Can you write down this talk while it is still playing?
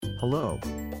Hello.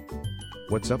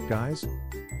 What's up, guys?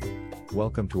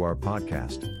 Welcome to our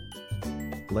podcast.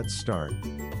 Let's start.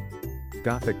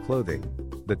 Gothic clothing,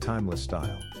 the timeless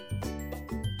style.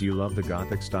 Do you love the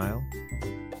Gothic style?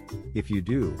 If you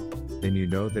do, then you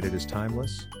know that it is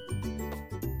timeless.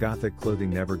 Gothic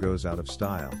clothing never goes out of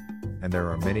style, and there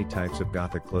are many types of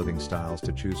Gothic clothing styles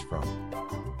to choose from.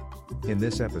 In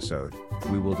this episode,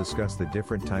 we will discuss the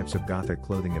different types of Gothic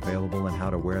clothing available and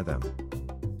how to wear them.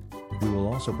 We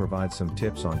will also provide some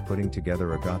tips on putting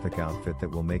together a Gothic outfit that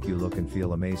will make you look and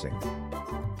feel amazing.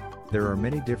 There are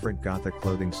many different Gothic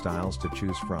clothing styles to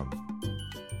choose from.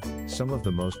 Some of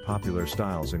the most popular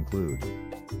styles include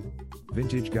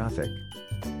Vintage Gothic.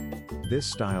 This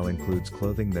style includes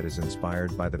clothing that is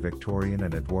inspired by the Victorian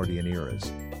and Edwardian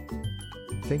eras.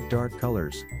 Think dark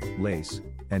colors, lace,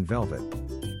 and velvet.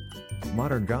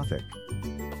 Modern Gothic.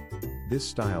 This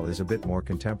style is a bit more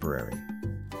contemporary.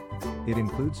 It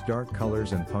includes dark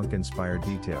colors and punk-inspired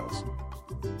details.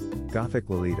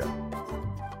 Gothic Lolita.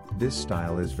 This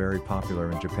style is very popular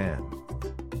in Japan.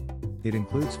 It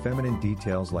includes feminine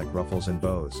details like ruffles and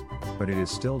bows, but it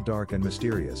is still dark and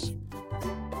mysterious.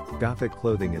 Gothic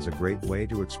clothing is a great way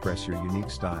to express your unique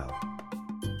style.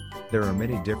 There are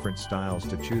many different styles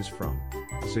to choose from,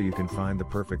 so you can find the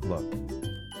perfect look.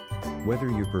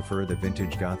 Whether you prefer the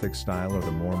vintage Gothic style or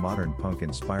the more modern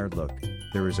punk-inspired look,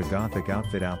 there is a Gothic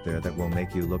outfit out there that will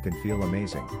make you look and feel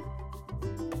amazing.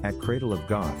 At Cradle of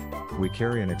Goth, we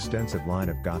carry an extensive line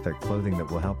of Gothic clothing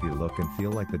that will help you look and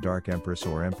feel like the Dark Empress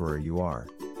or Emperor you are.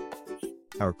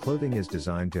 Our clothing is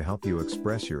designed to help you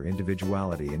express your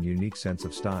individuality and unique sense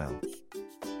of style.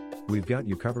 We've got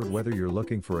you covered whether you're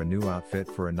looking for a new outfit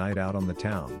for a night out on the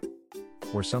town,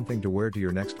 or something to wear to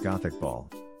your next Gothic ball.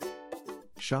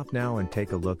 Shop now and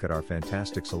take a look at our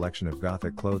fantastic selection of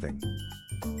Gothic clothing.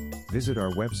 Visit our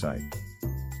website,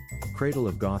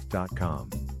 cradleofgoth.com.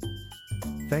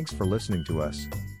 Thanks for listening to us.